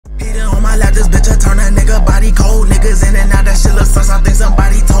this bitch, I turn that nigga body cold. Niggas in and out, that shit look sus, I think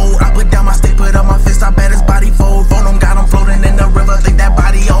somebody told. I put down my stick, put up my fist, I bet his body fold. Phone him, got him floating in the river, think that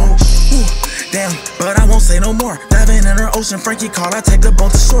body old. Damn, but I won't say no more. Diving in her ocean, Frankie called, I take the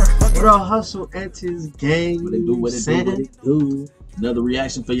boat to shore. Bro, hustle Antics gang. What it do. Another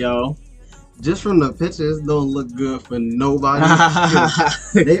reaction for y'all. Just from the pictures, don't look good for nobody.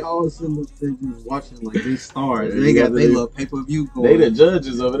 They all seem like they just watching like they stars. They got their little pay-per-view going. They the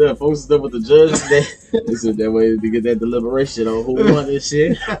judges over there. Folks is up with the judges. They sit that way to get that deliberation on who won this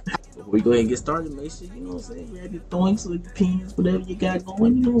shit. Before we go ahead and get started, make sure, you know what I'm saying, grab your thongs or your pins, whatever you got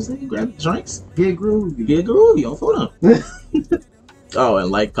going, you know what I'm saying, grab the drinks. Get groovy. Get groovy on phone. Oh, and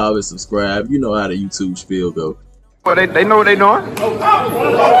like, comment, subscribe. You know how the YouTube spiel go. Well, they know what they doing.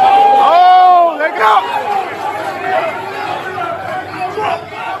 Oh, look out!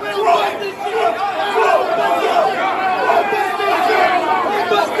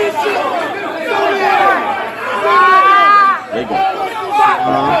 They go.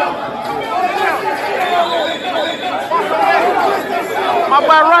 My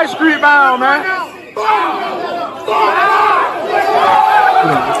boy Right Street bound, man.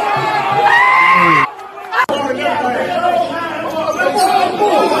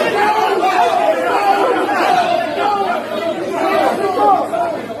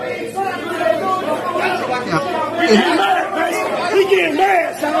 He getting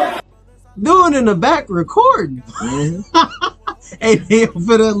mad, son. Dude in the back recording. Hey, they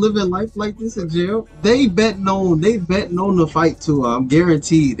over there living life like this in jail. They betting on the fight too. I'm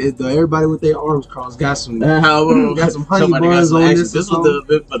guaranteed. Everybody with their arms crossed got some honey buns on this. This was the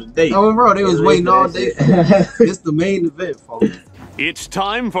event for the day. Oh, bro, they was waiting all day. It's the main event, folks. It's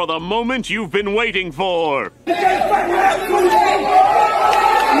time for the moment you've been waiting for. Hey,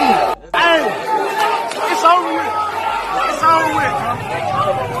 it's over with. It's over with.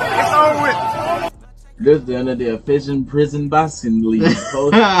 It's over with. This is the end of the efficient prison boxing league. They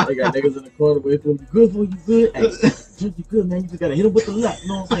got niggas in the corner waiting for you. Good, Hey, drink you good, man. You just gotta hit him with the left. You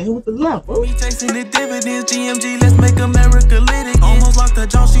know what I'm saying? Hit him with the left, bro. We chasing the dividends, GMG, let's make America lit again. Almost lost her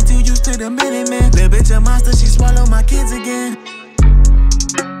jaw, she too used to the minute, man. Little bitch a monster, she swallowed my kids again.